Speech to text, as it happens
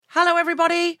Hello,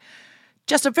 everybody.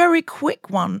 Just a very quick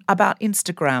one about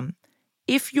Instagram.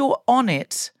 If you're on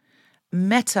it,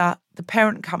 Meta, the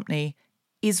parent company,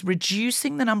 is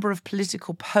reducing the number of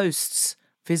political posts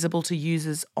visible to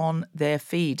users on their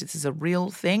feed. This is a real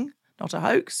thing, not a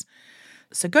hoax.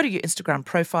 So go to your Instagram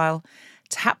profile,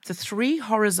 tap the 3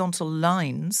 horizontal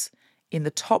lines in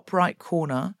the top right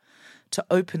corner to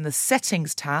open the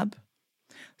Settings tab,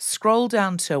 scroll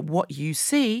down to What You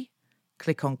See,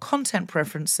 click on Content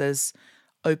Preferences,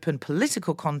 open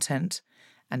Political Content,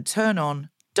 and turn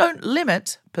on Don't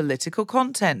Limit Political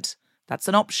Content. That's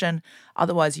an option.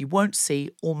 Otherwise, you won't see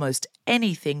almost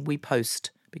anything we post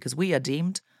because we are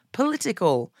deemed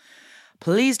political.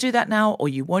 Please do that now, or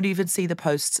you won't even see the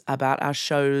posts about our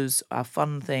shows, our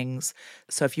fun things.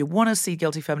 So if you want to see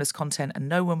Guilty Feminist content and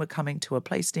know when we're coming to a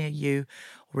place near you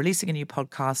or releasing a new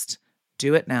podcast,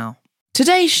 do it now.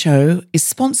 Today's show is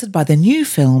sponsored by the new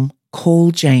film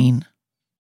Call Jane.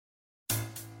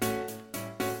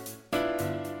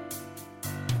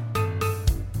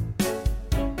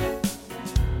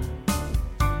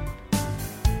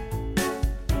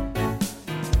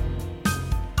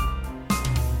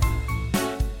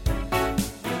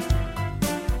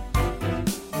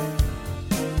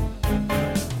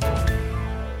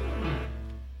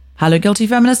 Hello, Guilty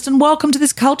Feminist, and welcome to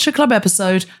this Culture Club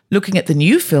episode looking at the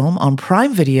new film on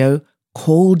Prime Video,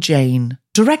 Call Jane,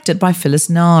 directed by Phyllis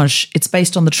Nage. It's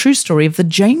based on the true story of the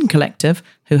Jane Collective,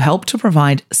 who helped to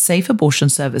provide safe abortion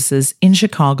services in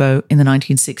Chicago in the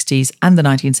 1960s and the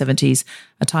 1970s,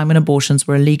 a time when abortions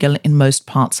were illegal in most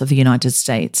parts of the United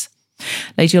States.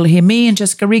 Later you'll hear me and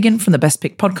Jessica Regan from the Best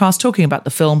Pick podcast talking about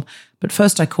the film, but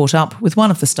first I caught up with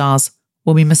one of the stars,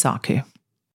 Wunmi Mosaku.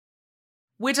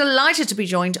 We're delighted to be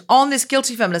joined on this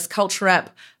Guilty Feminist Culture Ep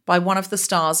by one of the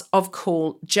stars of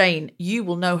Call Jane. You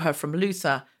will know her from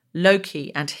Luther,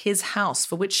 Loki, and His House,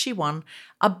 for which she won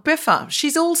a BIFA.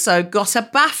 She's also got a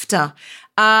BAFTA.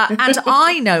 And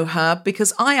I know her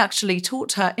because I actually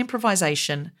taught her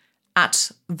improvisation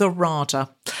at the RADA.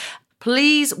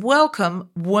 Please welcome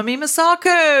Wunmi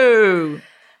Mosaku.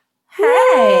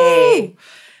 Hey!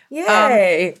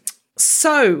 Yay!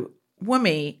 So,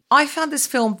 Wunmi, I found this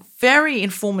film very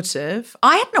informative.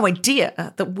 I had no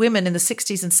idea that women in the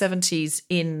 60s and 70s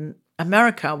in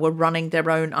America were running their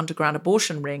own underground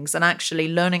abortion rings and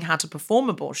actually learning how to perform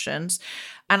abortions.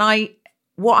 And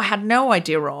what I had no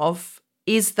idea of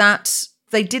is that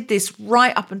they did this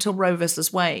right up until Roe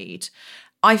versus Wade.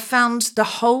 I found the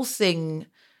whole thing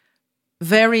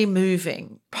very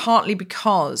moving, partly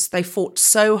because they fought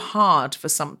so hard for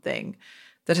something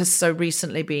that has so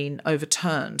recently been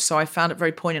overturned. So I found it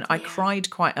very poignant. I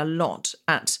cried quite a lot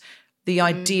at the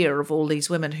idea of all these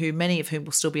women, who many of whom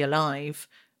will still be alive,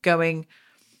 going,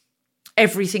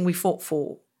 everything we fought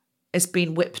for has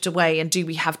been whipped away, and do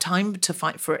we have time to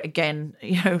fight for it again?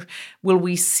 You know, will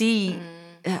we see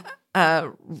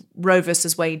Roe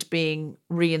versus Wade being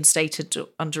reinstated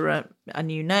under a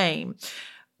new name?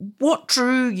 What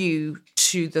drew you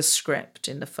to the script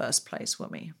in the first place,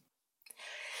 Wunmi?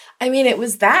 I mean, it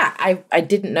was that. I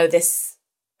didn't know this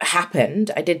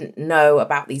happened. I didn't know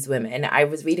about these women. I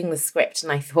was reading the script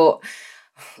and I thought,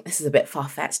 this is a bit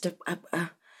far-fetched.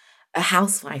 A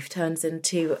housewife turns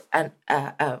into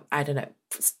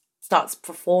starts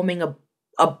performing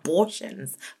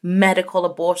abortions, medical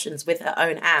abortions with her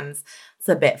own hands. It's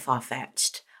a bit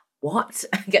far-fetched. What?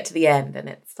 I get to the end and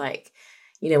it's like,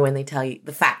 you know, when they tell you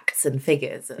the facts and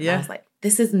figures. And I was like,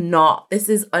 this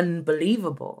is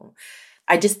unbelievable.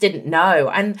 I just didn't know.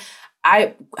 And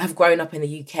I have grown up in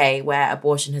the UK where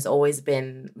abortion has always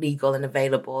been legal and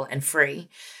available and free.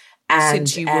 And,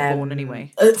 since you were born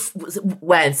anyway.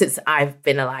 Since I've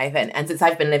been alive and since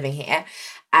I've been living here.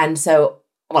 And so,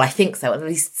 well, I think so, at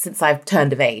least since I've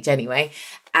turned of age anyway.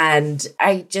 And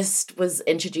I just was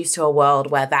introduced to a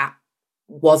world where that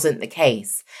wasn't the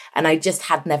case. And I just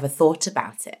had never thought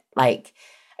about it. Like,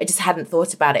 I just hadn't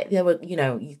thought about it. There were, you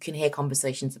know, you can hear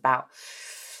conversations about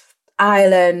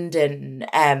Ireland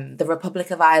and the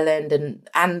Republic of Ireland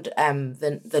and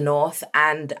the North,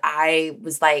 and I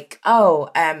was like,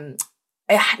 I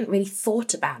hadn't really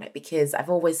thought about it because I've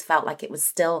always felt like it was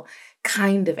still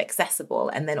kind of accessible.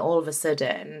 And then all of a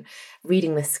sudden,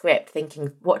 reading the script,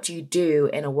 thinking, what do you do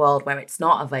in a world where it's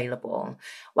not available?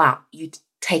 Well, you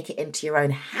take it into your own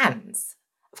hands.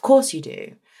 Of course you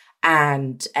do.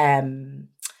 And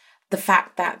the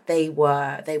fact that they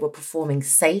were performing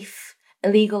safe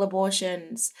illegal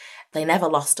abortions. They never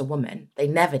lost a woman. They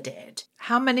never did.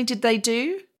 How many did they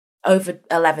do? Over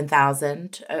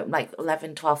 11,000, like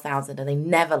 11, 12,000, and they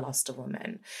never lost a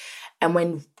woman. And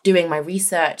when doing my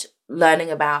research,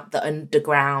 learning about the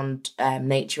underground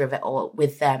nature of it all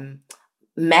with them,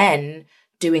 men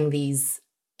doing these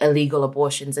illegal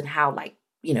abortions and how, like,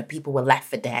 you know, people were left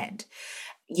for dead.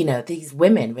 You know, these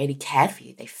women really cared for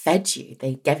you. They fed you.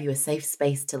 They gave you a safe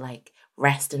space to, like,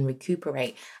 rest and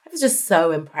recuperate. I was just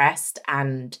so impressed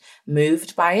and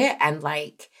moved by it, and,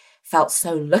 like, felt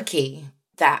so lucky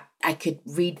that I could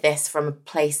read this from a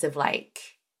place of,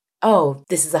 like, oh,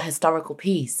 this is a historical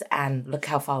piece and look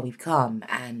how far we've come.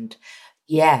 And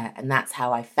yeah, and that's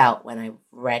how I felt when I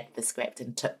read the script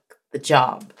and took the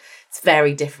job. It's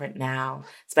very different now,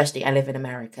 especially I live in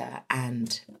America.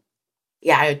 And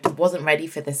yeah, I wasn't ready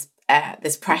for this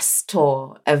this press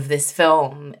tour of this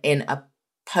film in a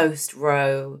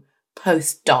post-Roe,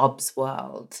 post-Dobbs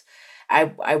world.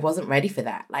 I wasn't ready for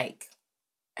that. Like,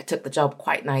 I took the job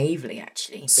quite naively,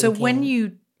 actually. So when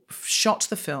you shot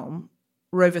the film,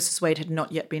 Roe versus Wade had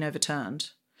not yet been overturned.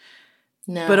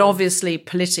 No. But obviously,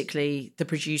 politically, the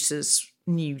producers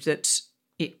knew that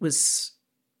it was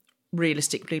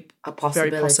realistically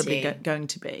very possibly going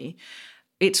to be.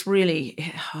 It's really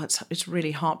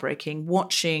heartbreaking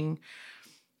watching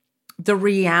the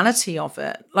reality of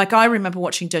it. Like, I remember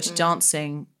watching Dirty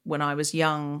Dancing when I was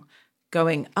young,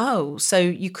 going, oh, so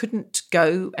you couldn't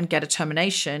go and get a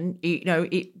termination. You know,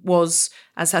 it was,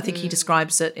 as I think he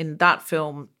describes it in that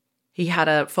film, he had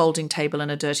a folding table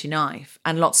and a dirty knife,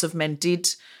 and lots of men did,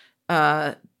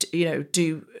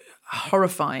 do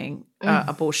horrifying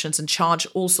abortions and charge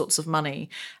all sorts of money.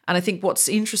 And I think what's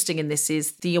interesting in this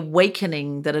is the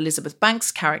awakening that Elizabeth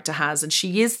Banks' character has, and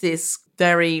she is this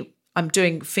very, I'm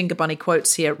doing finger bunny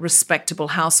quotes here, respectable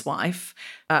housewife,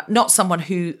 not someone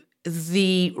who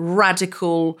the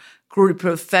radical group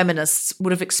of feminists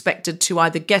would have expected to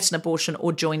either get an abortion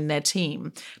or join their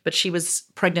team. But she was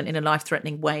pregnant in a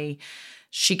life-threatening way.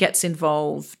 She gets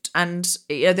involved. And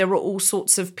there are all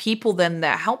sorts of people then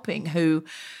they're helping who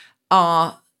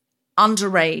are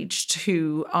underaged,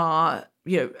 who are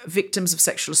victims of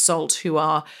sexual assault, who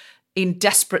are in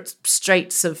desperate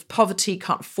straits of poverty,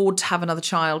 can't afford to have another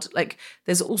child. Like,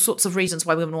 there's all sorts of reasons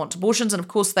why women want abortions. And of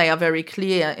course, they are very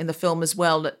clear in the film as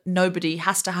well that nobody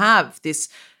has to have this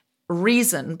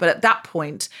reason. But at that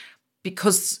point,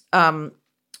 because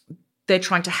they're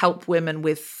trying to help women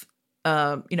with,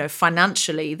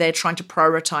 financially, they're trying to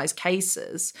prioritize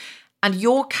cases. And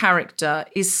your character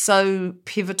is so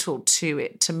pivotal to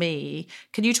it, to me.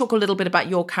 Can you talk a little bit about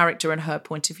your character and her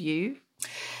point of view?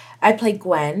 I play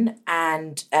Gwen,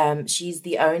 and she's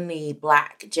the only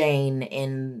Black Jane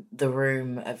in the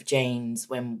room of Janes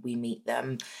when we meet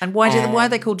them. And why are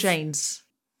they called Janes?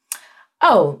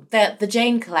 Oh, the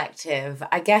Jane Collective.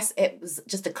 I guess it was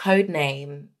just a code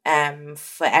name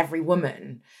for every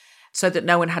woman. So that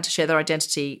no one had to share their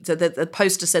identity. So the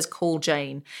poster says call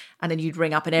Jane, and then you'd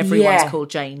ring up and everyone's called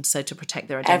Jane, so to protect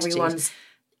their identity. Everyone's,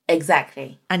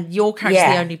 exactly. And your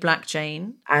character's the only Black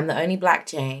Jane? I'm the only Black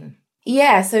Jane.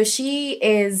 Yeah, so she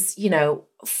is,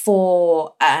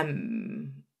 for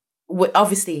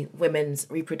obviously women's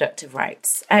reproductive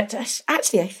rights.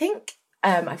 Actually, I think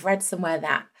I've read somewhere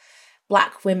that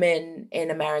Black women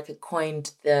in America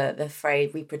coined the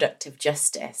phrase reproductive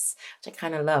justice, which I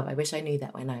kind of love. I wish I knew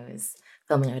that when I was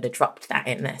filming. I would have dropped that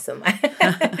in there somewhere.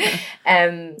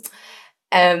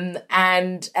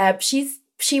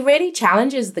 She really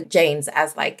challenges the Janes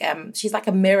as she's like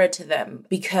a mirror to them,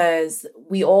 because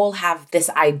we all have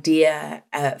this idea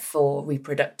for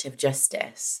reproductive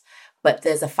justice, but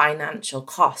there's a financial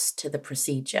cost to the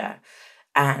procedure.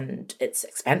 And it's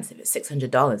expensive. It's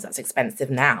 $600. That's expensive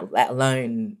now, let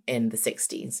alone in the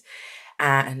 60s.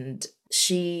 And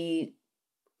she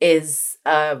is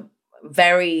a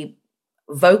very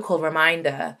vocal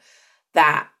reminder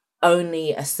that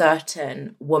only a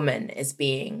certain woman is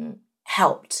being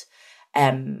helped.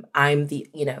 There are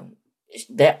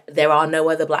no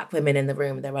other Black women in the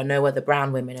room. There are no other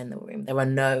brown women in the room.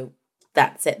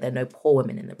 That's it. There are no poor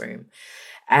women in the room.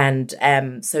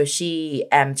 And so she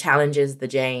challenges the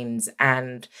Janes,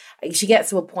 and she gets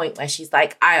to a point where she's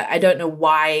like, I don't know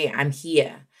why I'm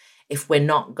here if I'm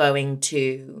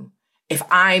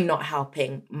not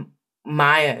helping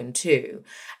my own too.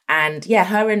 And yeah,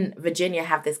 her and Virginia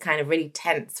have this kind of really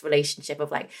tense relationship of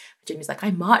Virginia's like,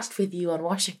 I marched with you on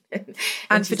Washington.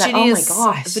 And she's Virginia's, like, oh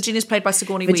my gosh. Virginia's played by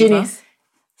Sigourney Weaver.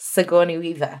 Sigourney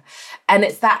Weaver. And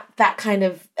it's that kind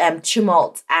of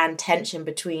tumult and tension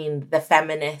between the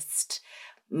feminist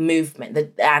movement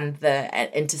and the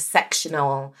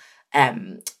intersectional,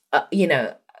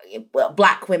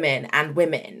 Black women and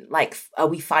women. Like, are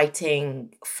we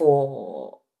fighting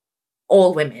for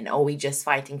all women, or are we just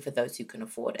fighting for those who can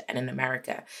afford it? And in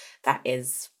America, that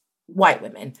is white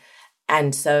women.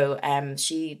 And so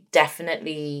she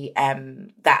definitely,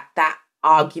 that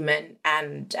argument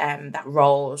and that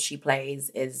role she plays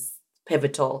is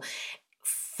pivotal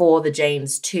for the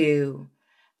Janes to,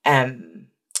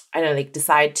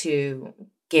 decide to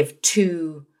give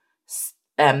 2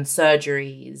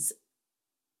 surgeries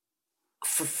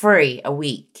for free a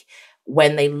week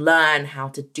when they learn how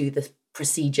to do the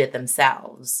procedure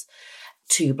themselves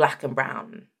to Black and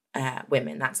brown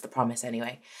women. That's the promise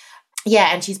anyway. Yeah,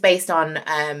 and she's based on,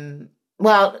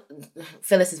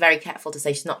 Phyllis is very careful to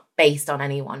say she's not based on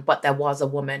anyone, but there was a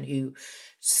woman who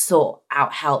sought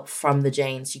out help from the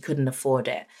Janes. She couldn't afford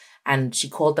it. And she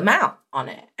called them out on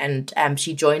it. And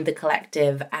she joined the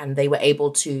collective, and they were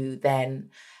able to then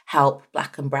help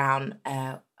Black and brown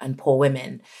and poor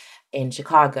women in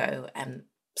Chicago. And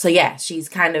so, yeah, she's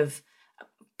kind of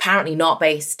apparently not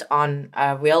based on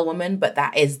a real woman, but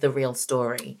that is the real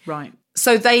story. Right.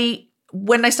 So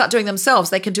when they start doing themselves,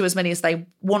 they can do as many as they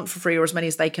want for free or as many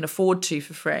as they can afford to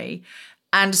for free.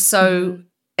 And so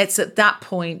it's at that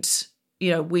point,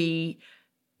 we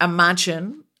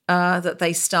imagine that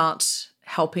they start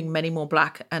helping many more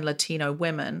Black and Latino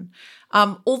women.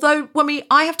 Although, Wunmi,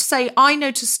 I have to say, I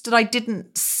noticed that I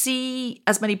didn't see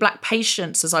as many Black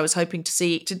patients as I was hoping to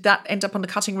see. Did that end up on the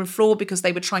cutting room floor because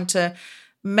they were trying to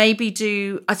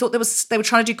I thought they were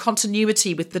trying to do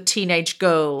continuity with the teenage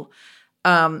girl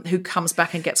who comes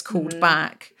back and gets called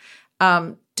back.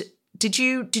 Did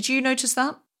you notice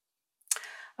that?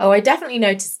 Oh, I definitely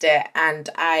noticed it, and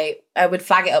I would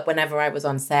flag it up whenever I was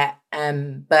on set.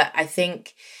 But I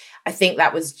think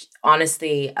that was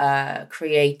honestly a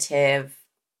creative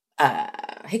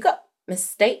hiccup,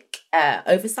 mistake,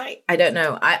 oversight. I don't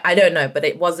know. I don't know, but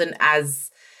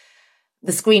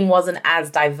the screen wasn't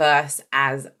as diverse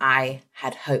as I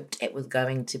had hoped it was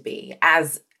going to be,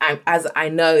 as I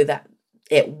know that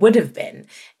it would have been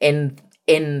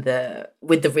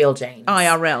with the real Janes.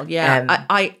 IRL, yeah.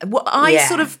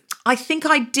 I think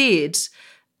I did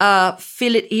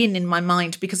fill it in my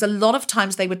mind, because a lot of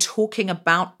times they were talking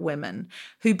about women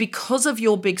who, because of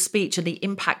your big speech and the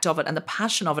impact of it and the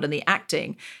passion of it and the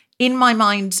acting, in my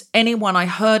mind, anyone I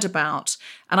heard about,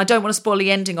 and I don't want to spoil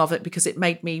the ending of it because it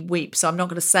made me weep, so I'm not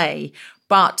going to say,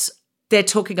 but they're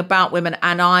talking about women,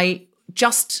 and I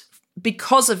just,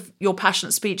 because of your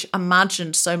passionate speech,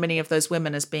 imagined so many of those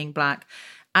women as being Black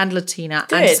and Latina.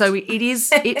 Good. And so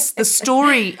it's the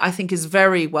story, I think, is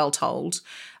very well told.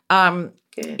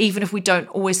 Even if we don't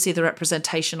always see the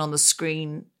representation on the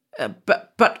screen.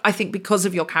 But I think because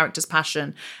of your character's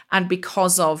passion, and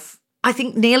because of, I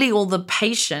think nearly all the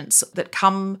patients that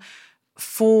come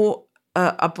for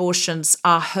abortions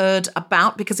are heard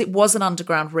about, because it was an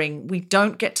underground ring. We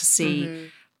don't get to see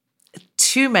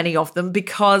too many of them,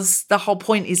 because the whole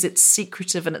point is it's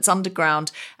secretive and it's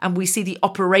underground, and we see the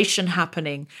operation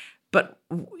happening. But,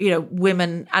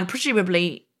 women, and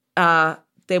presumably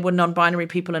there were non-binary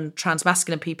people and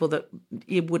trans-masculine people that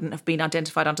it wouldn't have been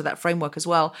identified under that framework as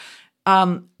well,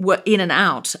 were in and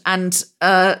out. And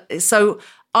so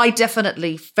I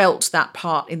definitely felt that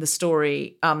part in the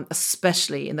story,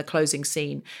 especially in the closing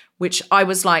scene, which I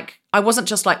wasn't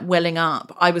just like welling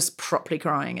up, I was properly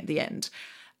crying at the end.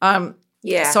 So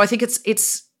I think it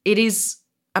is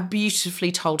a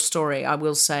beautifully told story. I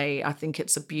will say, I think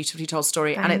it's a beautifully told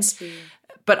story.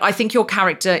 But I think your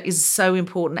character is so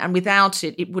important, and without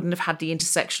it, it wouldn't have had the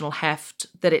intersectional heft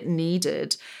that it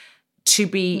needed to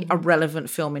be a relevant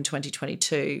film in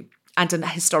 2022 and a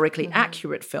historically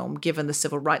accurate film, given the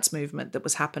civil rights movement that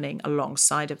was happening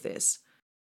alongside of this.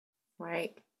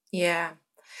 Right. Yeah.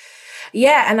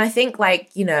 Yeah. And I think,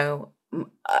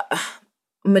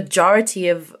 majority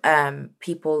of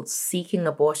people seeking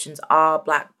abortions are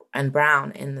Black and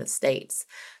brown in the States.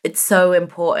 It's so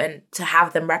important to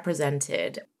have them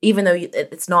represented, even though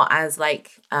it's not as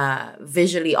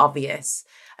visually obvious.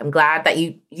 I'm glad that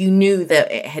you knew that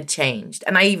it had changed.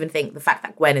 And I even think the fact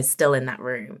that Gwen is still in that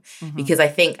room, because I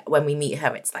think when we meet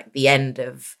her, it's like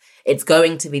it's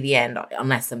going to be the end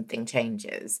unless something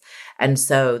changes. And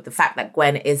so the fact that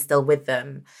Gwen is still with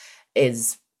them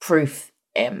is proof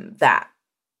that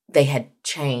they had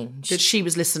changed. That she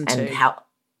was listened to.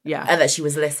 And that she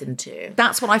was listened to.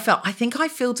 That's what I felt. I think I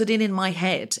filtered in my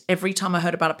head every time I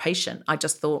heard about a patient. I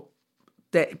just thought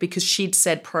that because she'd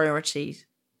said priority,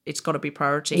 it's got to be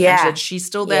priority. Yeah. And she's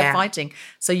still there fighting.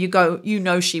 So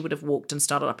she would have walked and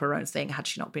started up her own thing had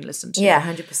she not been listened to. Yeah,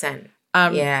 100%.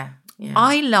 Yeah.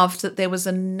 I loved that there was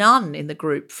a nun in the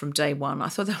group from day one. I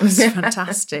thought that was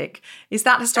fantastic. Is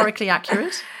that historically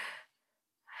accurate?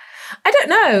 I don't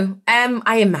know.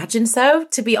 I imagine so,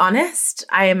 to be honest.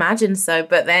 I imagine so.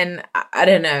 But then, I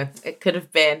don't know. It could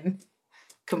have been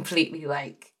completely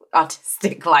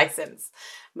artistic license.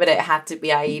 but it had to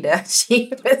be Aida.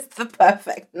 She was the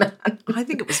perfect nun. I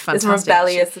think it was This fantastic.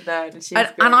 rebellious nun. She was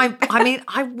And great. I mean,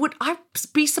 I'd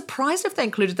be surprised if they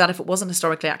included that if it wasn't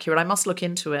historically accurate. I must look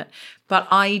into it. But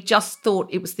I just thought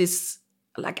it was this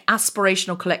like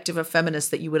aspirational collective of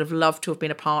feminists that you would have loved to have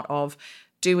been a part of.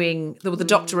 Doing the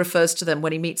doctor refers to them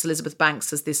when he meets Elizabeth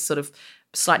Banks as this sort of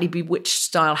slightly bewitched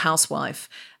style housewife.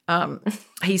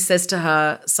 He says to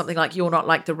her something like, "You're not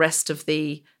like the rest of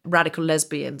the radical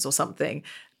lesbians," or something.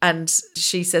 And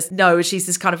she says, no, she's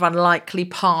this kind of unlikely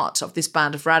part of this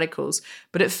band of radicals.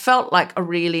 But it felt like a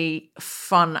really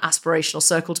fun aspirational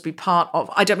circle to be part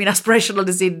of. I don't mean aspirational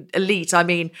as in elite. I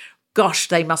mean, gosh,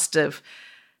 they must have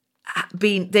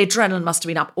been, the adrenaline must have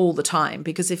been up all the time,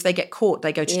 because if they get caught,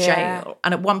 they go to jail.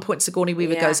 And at one point, Sigourney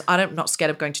Weaver goes, I'm not scared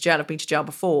of going to jail. I've been to jail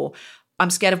before. I'm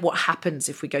scared of what happens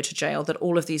if we go to jail, that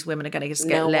all of these women are going to get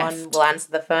left. No one will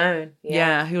answer the phone.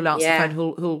 Yeah, who'll answer the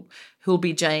phone? Who'll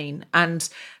be Jane? And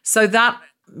so that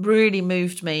really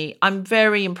moved me. I'm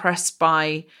very impressed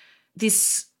by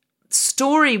this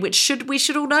story, which we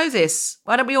should all know this.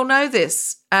 Why don't we all know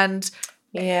this? And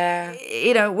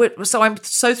so I'm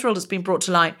so thrilled it's been brought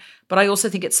to light. But I also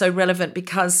think it's so relevant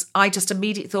because I just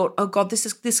immediately thought, oh God,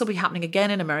 this will be happening again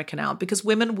in America now, because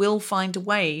women will find a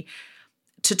way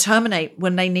to terminate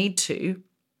when they need to,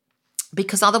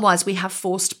 because otherwise we have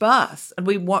forced birth and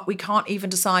we can't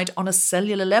even decide on a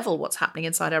cellular level what's happening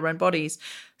inside our own bodies.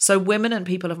 So women and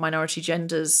people of minority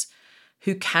genders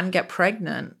who can get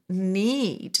pregnant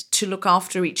need to look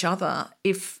after each other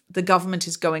if the government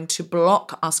is going to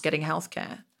block us getting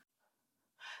healthcare.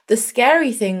 The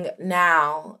scary thing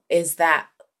now is that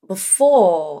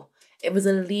before it was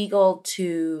illegal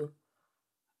to...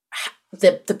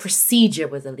 The procedure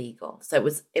was illegal. So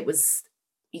it was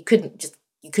you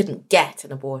couldn't get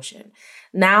an abortion.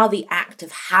 Now the act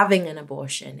of having an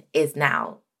abortion is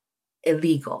now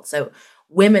illegal. So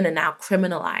women are now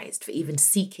criminalized for even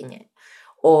seeking it.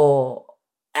 Or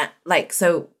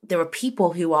so there are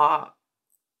people who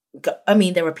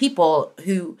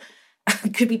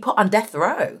could be put on death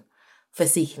row for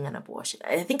seeking an abortion.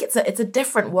 I think it's a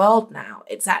different world now.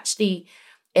 It's actually,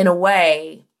 in a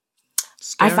way,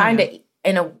 scarier. I find it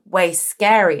in a way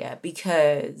scarier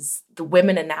because the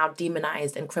women are now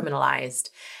demonized and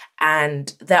criminalized.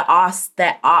 And we're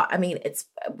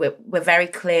very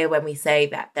clear when we say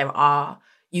that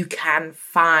you can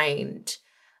find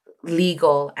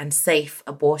legal and safe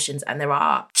abortions, and there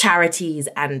are charities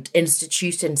and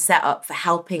institutions set up for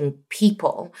helping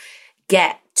people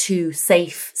get to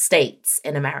safe states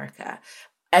in America.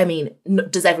 I mean,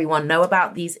 does everyone know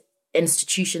about these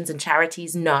institutions and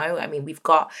charities? No. I mean, we've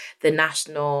got the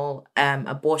National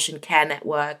Abortion Care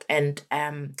Network, and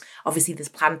obviously there's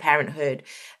Planned Parenthood.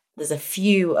 There's a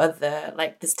few other,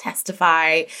 like there's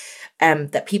Testify,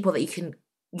 that people that you can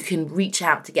reach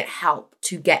out to get help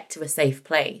to get to a safe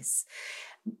place.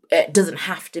 It doesn't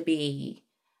have to be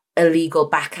illegal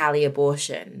back alley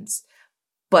abortions,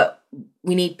 but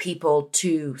we need people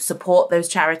to support those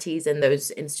charities and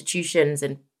those institutions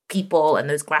and people and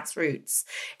those grassroots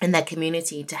in their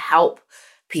community to help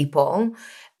people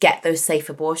get those safe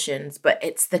abortions. But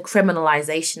it's the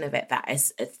criminalization of it that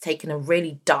it's taken a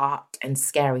really dark and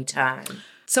scary turn.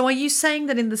 So are you saying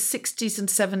that in the 60s and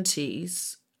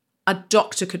 70s, a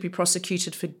doctor could be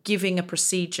prosecuted for giving a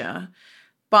procedure,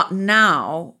 but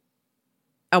now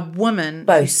a woman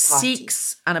who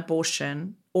seeks an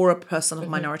abortion, or a person of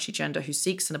minority gender who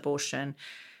seeks an abortion,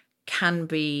 can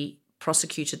be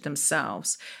prosecuted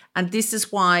themselves? And this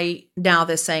is why now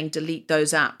they're saying delete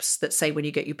those apps that say when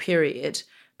you get your period,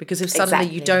 because if suddenly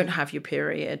you don't have your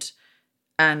period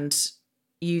and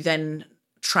you then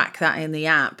track that in the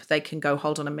app, they can go,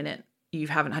 hold on a minute, you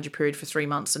haven't had your period for 3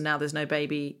 months and now there's no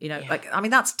baby.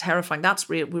 That's terrifying. That's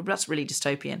really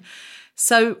dystopian.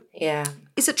 So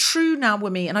is it true now,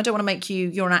 Wunmi, and I don't want to make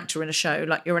you're an actor in a show,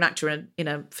 like you're an actor in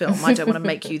a film. I don't want to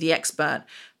make you the expert.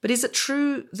 But is it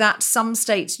true that some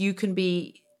states you can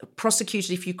be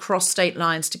prosecuted if you cross state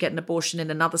lines to get an abortion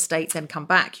in another state, then come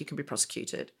back, you can be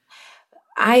prosecuted?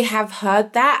 I have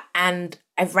heard that and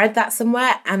I've read that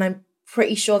somewhere, and I'm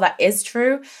pretty sure that is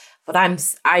true. But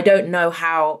I don't know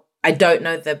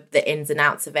the ins and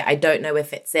outs of it. I don't know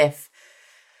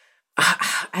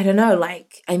I don't know,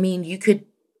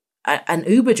 an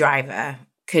Uber driver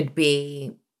could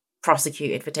be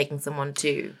prosecuted for taking someone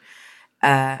to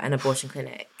an abortion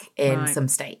clinic in some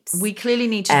states. We clearly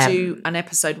need to do an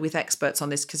episode with experts on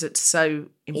this because it's so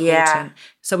important.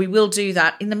 So we will do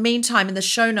that. In the meantime, in the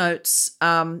show notes,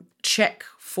 check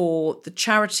for the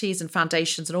charities and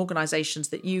foundations and organizations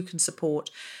that you can support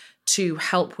to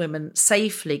help women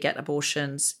safely get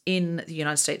abortions in the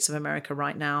United States of America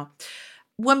right now.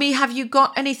 Wunmi, have you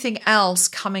got anything else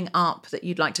coming up that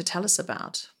you'd like to tell us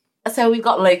about? So we've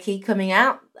got Loki coming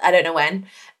out. I don't know when.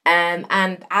 And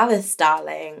Alice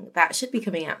Darling, that should be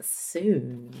coming out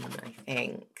soon, I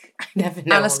think. I never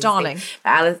know. Alice Darling.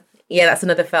 Alice, yeah, that's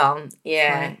another film.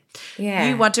 Yeah. Right. Yeah.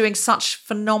 You are doing such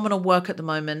phenomenal work at the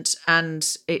moment, and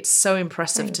it's so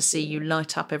impressive to see you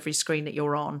light up every screen that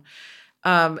you're on.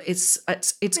 It's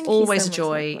always a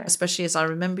joy, especially as I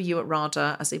remember you at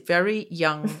RADA as a very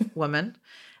young woman,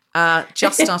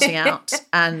 just starting out,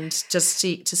 and just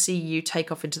to see you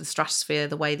take off into the stratosphere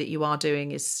the way that you are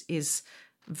doing is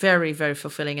very, very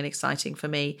fulfilling and exciting for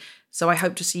me. So I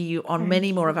hope to see you on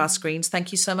many more of our screens.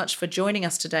 Thank you so much for joining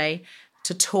us today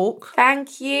to talk.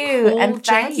 Thank you. And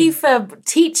thank you for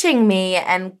teaching me.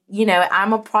 And, you know,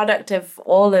 I'm a product of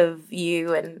all of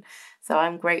you. And so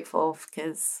I'm grateful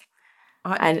because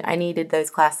I needed those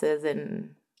classes.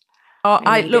 And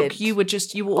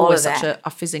you were always such a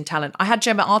fizzing talent. I had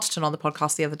Gemma Arterton on the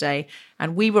podcast the other day,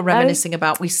 and we were reminiscing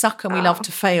about we suck and we love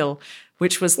to fail,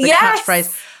 which was the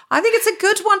catchphrase. I think it's a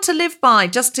good one to live by,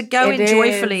 just to go in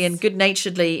joyfully and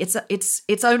good-naturedly.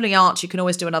 It's only art. You can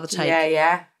always do another take.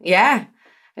 Yeah.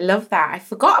 I love that. I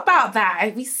forgot about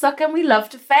that. We suck and we love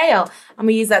to fail. I'm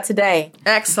going to use that today.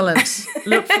 Excellent.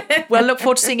 Look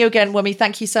forward to seeing you again, Wunmi.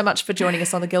 Thank you so much for joining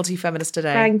us on The Guilty Feminist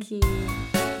today. Thank you.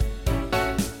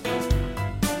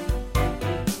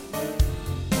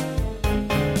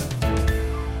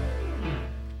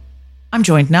 I'm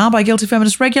joined now by Guilty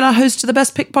Feminist regular host of the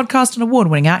Best Pick podcast and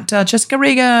award-winning actor, Jessica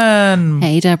Regan.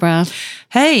 Hey, Deborah.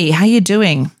 Hey, how you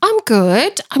doing? I'm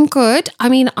good. I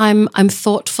mean, I'm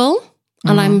thoughtful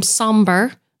and I'm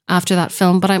somber after that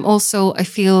film, but I'm also, I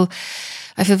feel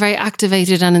very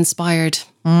activated and inspired,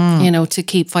 to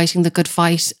keep fighting the good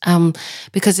fight.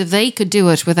 Because if they could do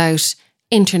it without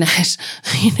internet,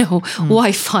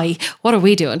 Wi-Fi, what are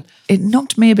we doing? It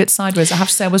knocked me a bit sideways. I have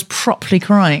to say I was properly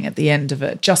crying at the end of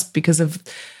it just because of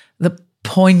the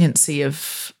poignancy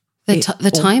of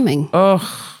the timing. All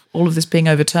of this being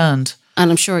overturned.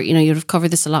 And I'm sure, you'd have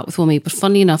covered this a lot with Wunmi, but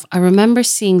funny enough, I remember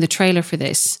seeing the trailer for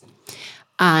this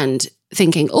and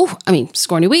thinking,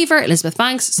 Sigourney Weaver, Elizabeth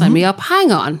Banks, sign me up.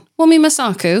 Hang on. Wunmi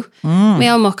Mosaku,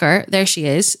 Mia Mucker, there she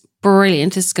is.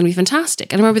 Brilliant. This is going to be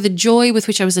fantastic. And I remember the joy with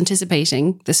which I was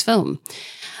anticipating this film.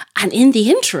 And in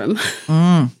the interim,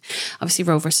 obviously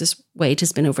Roe versus Wade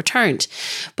has been overturned.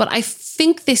 But I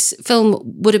think this film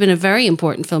would have been a very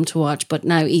important film to watch, but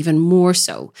now even more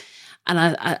so. And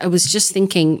I was just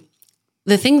thinking,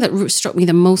 the thing that struck me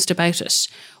the most about it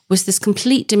was this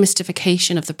complete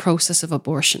demystification of the process of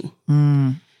abortion.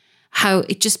 How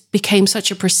it just became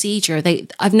such a procedure.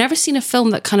 I've never seen a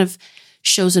film that kind of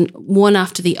shows one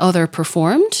after the other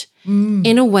performed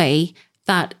in a way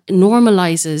that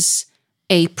normalizes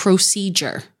a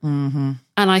procedure. And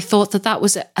I thought that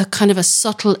was a kind of a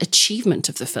subtle achievement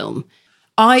of the film.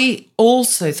 I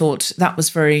also thought that was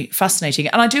very fascinating.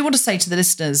 And I do want to say to the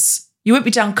listeners, you won't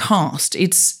be downcast.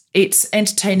 It's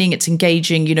entertaining, it's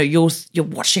engaging. You're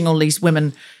watching all these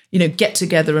women, get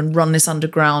together and run this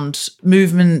underground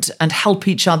movement and help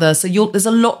each other. So there's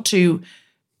a lot to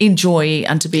enjoy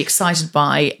and to be excited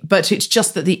by, but it's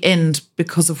just that the end,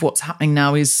 because of what's happening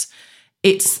now, it's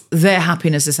their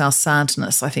happiness is our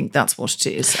sadness. I think that's what it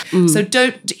is. So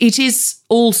it is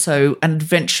also an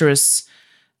adventurous,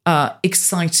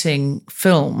 exciting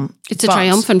film. It's a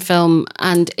triumphant film,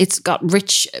 and it's got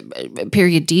rich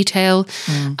period detail.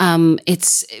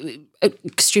 It's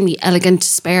extremely elegant,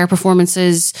 spare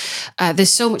performances.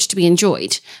 There's so much to be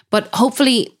enjoyed, but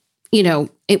hopefully,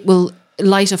 it will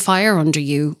light a fire under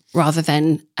you rather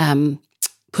than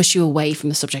push you away from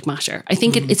the subject matter. I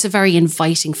think it's a very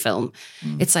inviting film.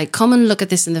 It's like, come and look at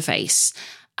this in the face,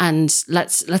 and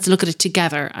let's look at it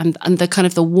together. And the kind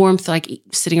of the warmth, like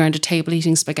sitting around a table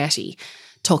eating spaghetti,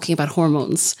 talking about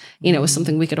hormones, is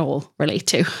something we could all relate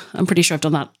to. I'm pretty sure I've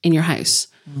done that in your house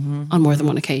on more than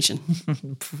one occasion.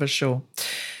 For sure.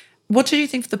 What did you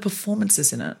think of the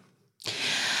performances in it?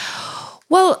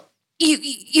 Well,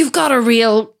 you've got a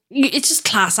real... It's just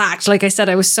class act. Like I said,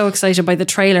 I was so excited by the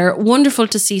trailer. Wonderful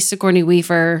to see Sigourney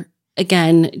Weaver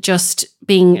again, just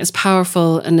being as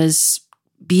powerful and as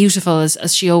beautiful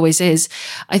as she always is.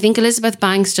 I think Elizabeth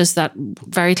Banks does that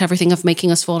very clever thing of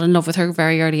making us fall in love with her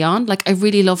very early on. Like, I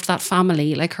really loved that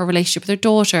family, like her relationship with her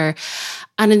daughter.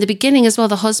 And in the beginning as well,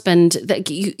 the husband, that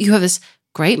you have this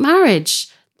great marriage,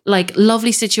 like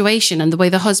lovely situation, and the way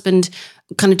the husband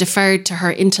kind of deferred to her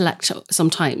intellect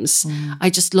sometimes. I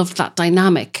just loved that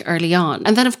dynamic early on.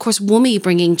 And then of course Wunmi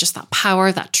bringing just that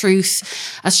power, that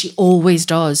truth, as she always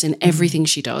does in everything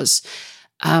she does.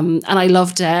 And I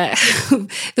loved, there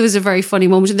was a very funny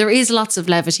moment. And there is lots of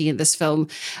levity in this film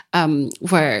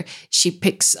where she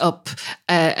picks up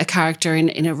a character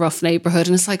in a rough neighborhood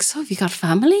and it's like, so have you got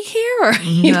family here? Or,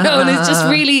 and it's just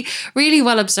really, really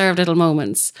well observed little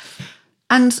moments.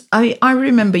 And I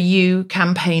remember you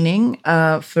campaigning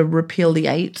for Repeal the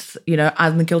Eighth,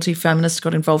 and the Guilty Feminist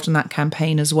got involved in that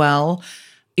campaign as well.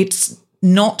 It's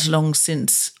not long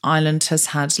since Ireland has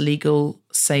had legal,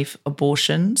 safe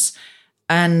abortions.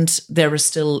 And there are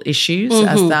still issues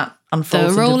as that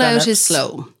unfolds. The rollout is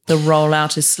slow. The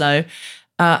rollout is slow.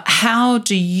 How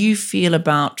do you feel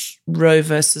about Roe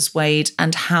versus Wade,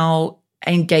 and how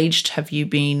engaged have you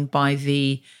been by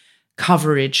the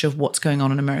coverage of what's going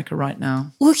on in America right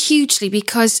now? Well, hugely,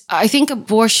 because I think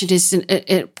abortion is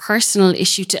a personal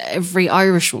issue to every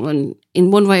Irish woman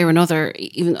in one way or another.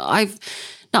 Even I've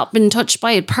not been touched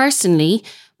by it personally,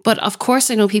 but of course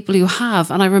I know people who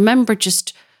have. And I remember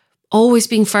just always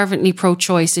being fervently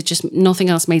pro-choice. It just, nothing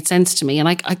else made sense to me. And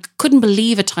I couldn't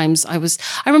believe at times I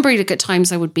remember at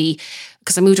times I would be,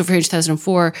 because I moved over here in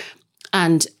 2004,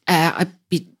 and I'd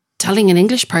be telling an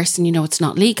English person, it's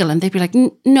not legal. And they'd be like,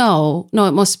 no,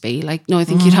 it must be. Like, no, I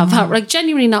think you'd have that. Like,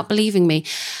 genuinely not believing me.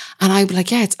 And I'd be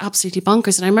like, yeah, it's absolutely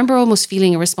bonkers. And I remember almost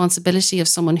feeling a responsibility of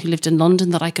someone who lived in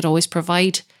London that I could always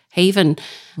provide haven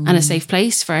and a safe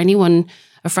place for anyone,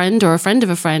 a friend or a friend of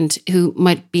a friend who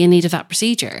might be in need of that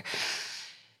procedure.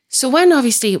 So when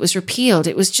obviously it was repealed,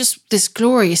 it was just this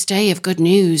glorious day of good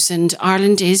news, and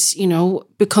Ireland is,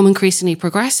 become increasingly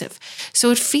progressive.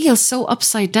 So it feels so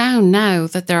upside down now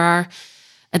that there are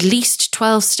at least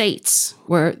 12 states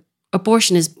where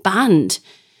abortion is banned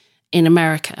in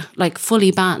America, like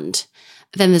fully banned.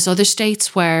 Then there's other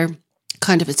states where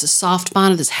kind of it's a soft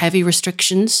ban, there's heavy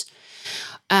restrictions.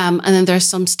 And then there are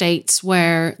some states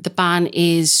where the ban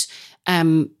is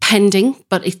pending,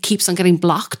 but it keeps on getting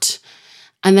blocked.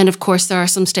 And then, of course, there are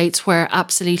some states where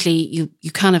absolutely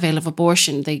you can avail of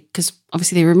abortion, because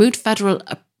obviously they removed federal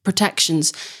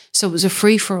protections, so it was a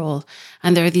free-for-all.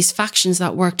 And there are these factions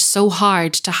that worked so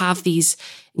hard to have these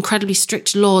incredibly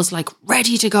strict laws, like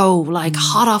ready to go, like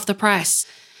hot off the press.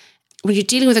 When you're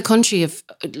dealing with a country of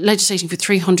legislating for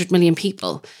 300 million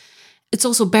people, it's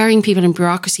also burying people in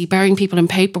bureaucracy, burying people in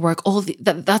paperwork.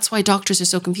 That's why doctors are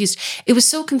so confused. It was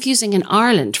so confusing in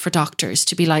Ireland for doctors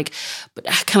to be like, but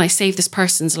can I save this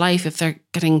person's life if they're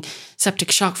getting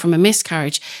septic shock from a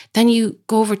miscarriage? Then you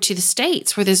go over to the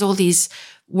States where there's all these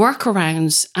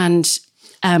workarounds, and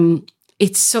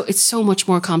it's so much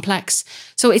more complex.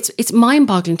 So it's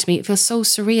mind-boggling to me. It feels so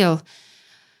surreal.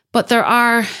 But there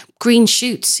are green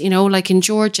shoots, like in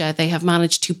Georgia, they have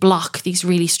managed to block these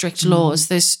really strict laws.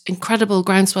 There's incredible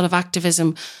groundswell of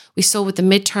activism. We saw with the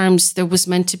midterms, there was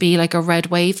meant to be like a red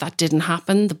wave. That didn't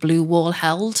happen. The blue wall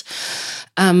held.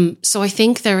 So I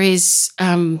think there is,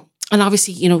 and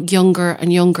obviously, younger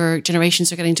and younger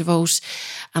generations are getting to vote.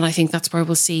 And I think that's where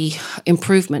we'll see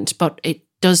improvement. But it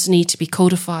does need to be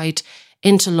codified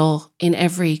into law in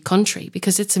every country,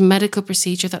 because it's a medical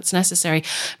procedure that's necessary.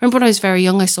 I remember when I was very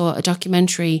young, I saw a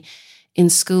documentary in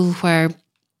school where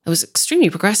it was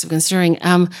extremely progressive considering,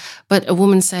 but a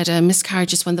woman said a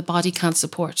miscarriage is when the body can't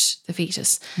support the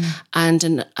fetus. And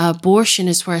an abortion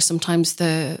is where sometimes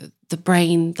the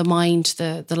brain, the mind,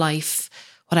 the life,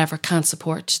 whatever, can't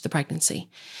support the pregnancy.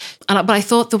 But I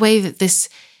thought the way that this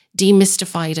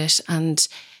demystified it and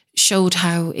showed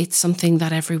how it's something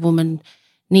that every woman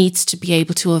needs to be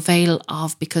able to avail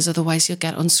of, because otherwise you'll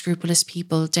get unscrupulous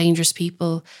people, dangerous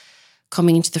people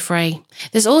coming into the fray.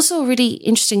 There's also a really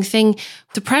interesting thing.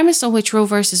 The premise on which Roe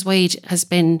versus Wade has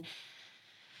been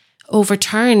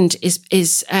overturned is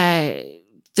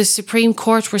the Supreme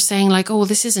Court were saying like, oh,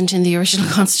 this isn't in the original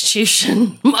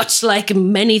Constitution, much like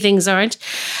many things aren't.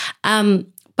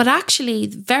 But actually,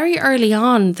 very early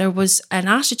on, there was an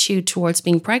attitude towards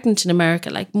being pregnant in America,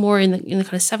 like more in the kind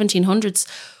of 1700s,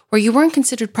 where you weren't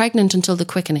considered pregnant until the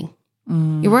quickening.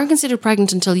 You weren't considered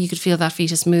pregnant until you could feel that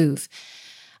fetus move.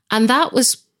 And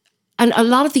a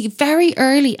lot of the very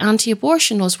early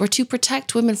anti-abortion laws were to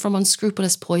protect women from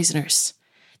unscrupulous poisoners.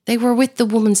 They were with the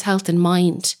woman's health in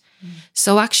mind.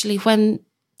 So actually,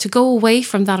 to go away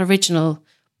from that original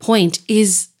point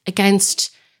is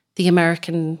against the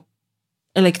American,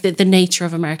 like the nature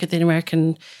of America, the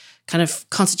American kind of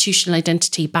constitutional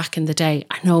identity back in the day.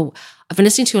 I know I've been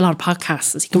listening to a lot of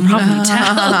podcasts, as you can probably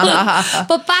tell.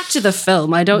 But back to the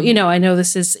film, I know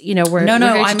this is, we're here to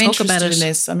I'm talk interested about it. in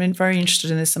this. I'm very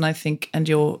interested in this, and I think, and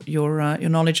your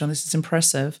knowledge on this is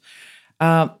impressive.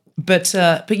 But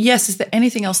yes, is there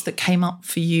anything else that came up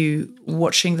for you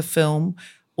watching the film,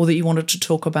 or that you wanted to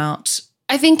talk about?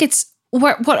 I think it's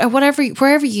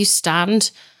wherever you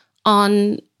stand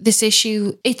on this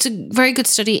issue. It's a very good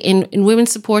study in women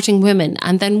supporting women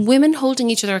and then women holding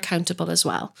each other accountable as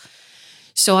well.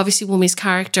 So obviously Wunmi's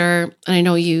character, and I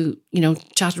know you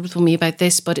chatted with Wunmi about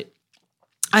this, but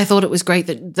I thought it was great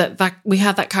that we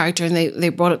had that character and they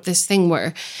brought up this thing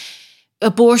where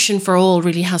abortion for all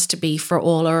really has to be for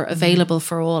all or available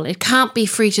for all. It can't be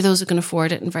free to those who can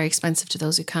afford it and very expensive to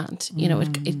those who can't. You know,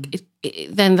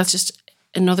 then that's just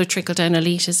another trickle down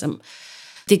elitism.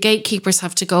 The gatekeepers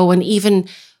have to go, and even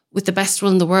with the best will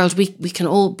in the world, we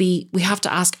have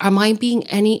to ask, am I being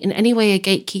in any way a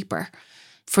gatekeeper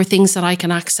for things that I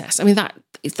can access? I mean, that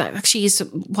actually is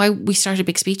why we started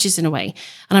Big Speeches in a way.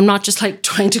 And I'm not just like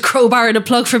trying to crowbar in a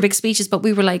plug for Big Speeches, but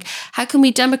we were like, how can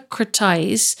we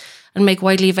democratize and make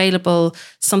widely available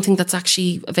something that's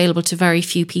actually available to very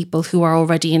few people who are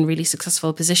already in really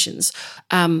successful positions?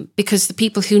 Because the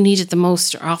people who need it the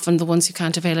most are often the ones who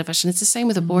can't avail of it. And it's the same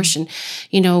with abortion.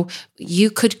 You know, you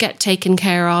could get taken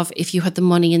care of if you had the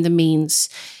money and the means.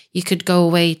 You could go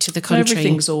away to the country.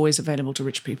 Everything's always available to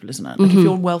rich people, isn't it? Like if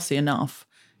you're wealthy enough,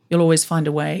 you'll always find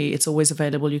a way. It's always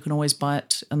available. You can always buy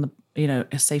it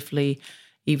safely,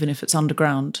 even if it's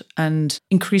underground. And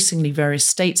increasingly various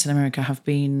states in America have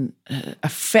been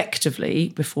effectively,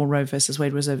 before Roe versus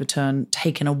Wade was overturned,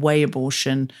 taken away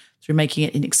abortion through making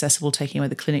it inaccessible, taking away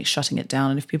the clinics, shutting it down.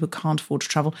 And if people can't afford to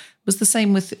travel, it was the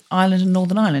same with Ireland and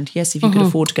Northern Ireland. Yes, if you could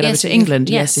afford to get over to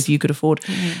England. Yes, if you could afford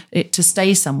it to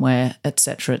stay somewhere, et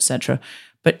cetera, et cetera.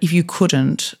 But if you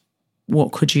couldn't,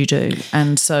 what could you do?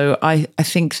 And so I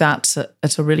think that's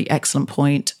a really excellent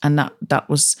point. And that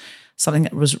was something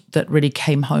that really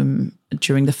came home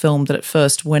during the film, that at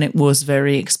first, when it was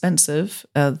very expensive,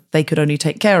 they could only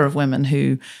take care of women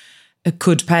who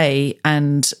could pay,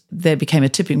 and there became a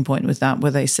tipping point with that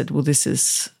where they said, well, this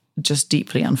is just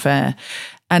deeply unfair.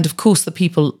 And of course, the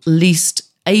people least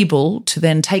able to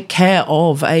then take care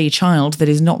of a child that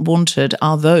is not wanted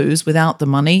are those without the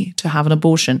money to have an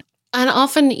abortion. And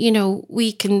often, you know,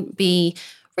 we can be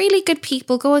really good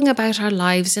people going about our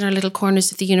lives in our little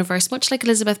corners of the universe, much like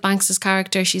Elizabeth Banks's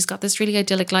character. She's got this really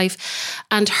idyllic life,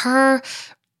 and her,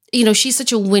 you know, she's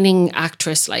such a winning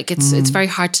actress. Like it's very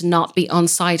hard to not be on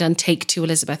side and take to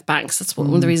Elizabeth Banks. That's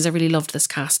one of the reasons I really loved this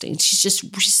casting.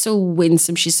 She's so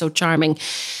winsome. She's so charming.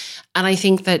 And I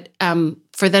think that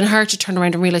for then her to turn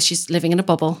around and realize she's living in a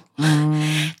bubble,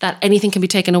 that anything can be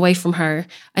taken away from her,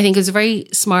 I think it was very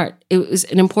smart. It was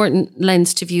an important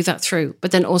lens to view that through.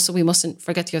 But then also we mustn't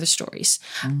forget the other stories.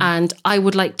 And I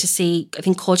would like to see, I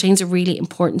think Call Jane's a really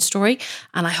important story.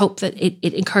 And I hope that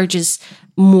it encourages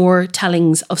more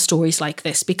tellings of stories like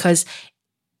this, because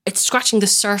it's scratching the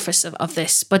surface of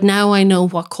this. But now I know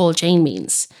what Call Jane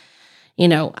means, you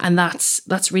know, and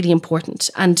that's really important.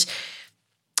 And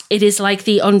it is like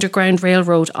the Underground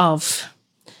Railroad of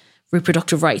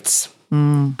reproductive rights.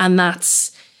 And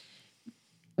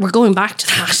we're going back to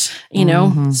that, you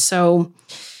know? So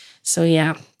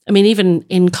yeah. I mean, even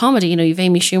in comedy, you know, you've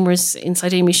Amy Schumer's,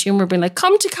 inside Amy Schumer being like,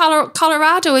 come to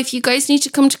Colorado. If you guys need to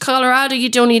come to Colorado, you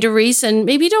don't need a reason.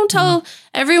 Maybe don't tell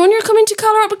everyone you're coming to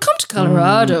Colorado, but come to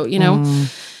Colorado, you know?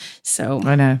 So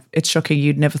I know. It's shocking.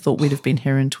 You'd never thought we'd have been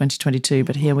here in 2022,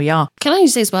 but here we are. Can I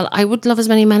say as well, I would love as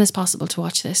many men as possible to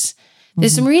watch this.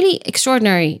 There's some really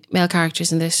extraordinary male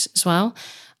characters in this as well.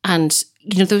 And,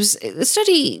 you know, there was a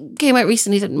study came out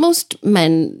recently that most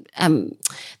men,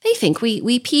 they think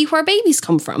we pee where babies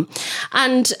come from.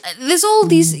 And there's all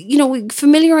these, you know,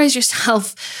 familiarize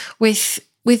yourself with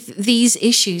these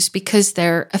issues because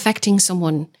they're affecting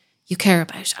someone you care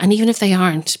about. And even if they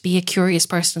aren't, be a curious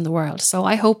person in the world. So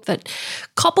I hope that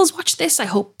couples watch this. I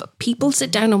hope people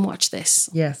sit down and watch this.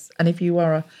 Yes. And if you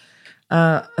are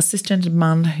a cisgendered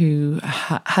man who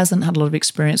hasn't had a lot of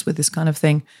experience with this kind of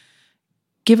thing,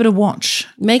 give it a watch.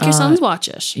 Make your sons watch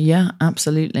it. Yeah,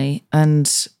 absolutely.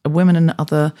 And women and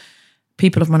other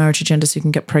people of minority genders who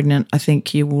can get pregnant, I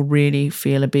think you will really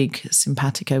feel a big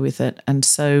simpatico with it. And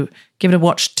so give it a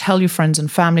watch. Tell your friends and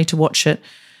family to watch it.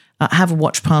 Have a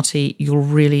watch party. You'll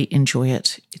really enjoy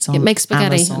it. It's on make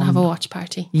spaghetti Amazon. And have a watch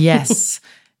party. Yes.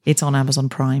 It's on Amazon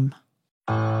Prime.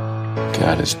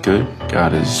 God is good.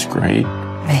 God is great.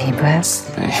 May he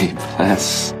bless. May he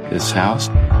bless his house.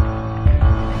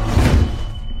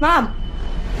 Mom!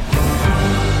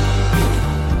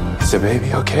 Is the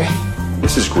baby okay?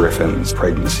 Mrs. Griffin's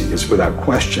pregnancy is without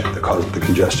question the cause of the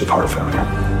congestive heart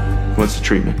failure. What's the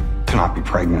treatment? To not be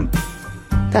pregnant.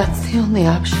 That's the only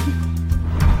option.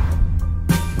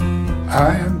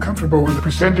 I am comfortable with the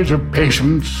percentage of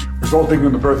patients resulting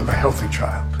in the birth of a healthy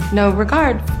child. No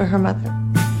regard for her mother.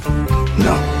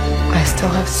 No. I still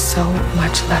have so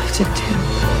much left to do.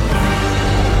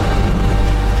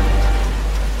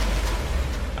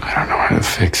 I don't know how to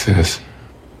fix this.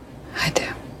 I do.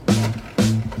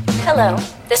 Hello,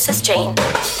 this is Jane.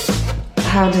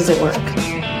 How does it work?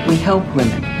 We help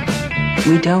women.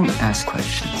 We don't ask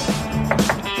questions.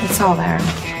 It's all there.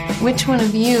 Which one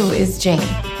of you is Jane?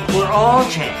 We're all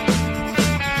Jane.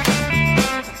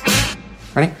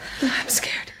 Ready? I'm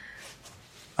scared.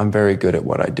 I'm very good at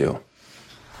what I do.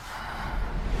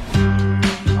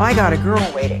 I got a girl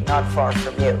waiting not far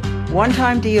from you.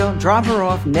 One-time deal, drop her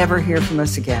off, never hear from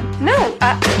us again. No,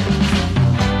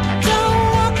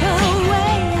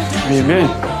 Where you been?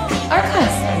 our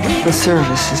class. The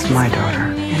service is my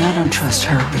daughter, and I don't trust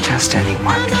her with just anyone.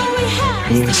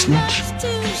 Are you a snitch?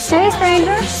 Hey,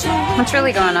 stranger. What's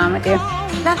really going on with you?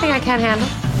 Nothing I can't handle.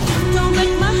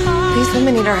 These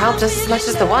women need our help just as much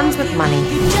as the ones with money.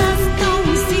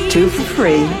 2 for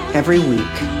free every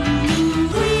week.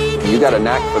 You got a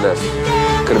knack for this.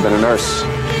 Could have been a nurse.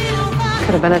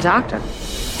 Could have been a doctor.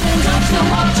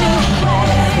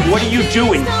 What are you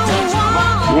doing?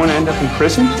 You want to end up in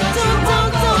prison?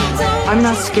 I'm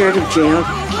not scared of jail.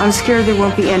 I'm scared there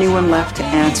won't be anyone left to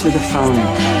answer the phone.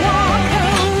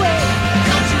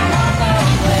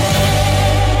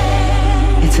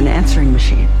 It's an answering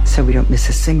machine, so we don't miss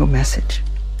a single message.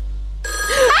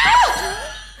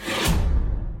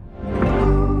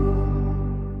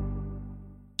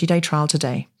 Day trial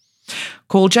today.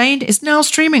 Call Jane is now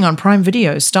streaming on Prime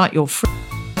Video. Start your free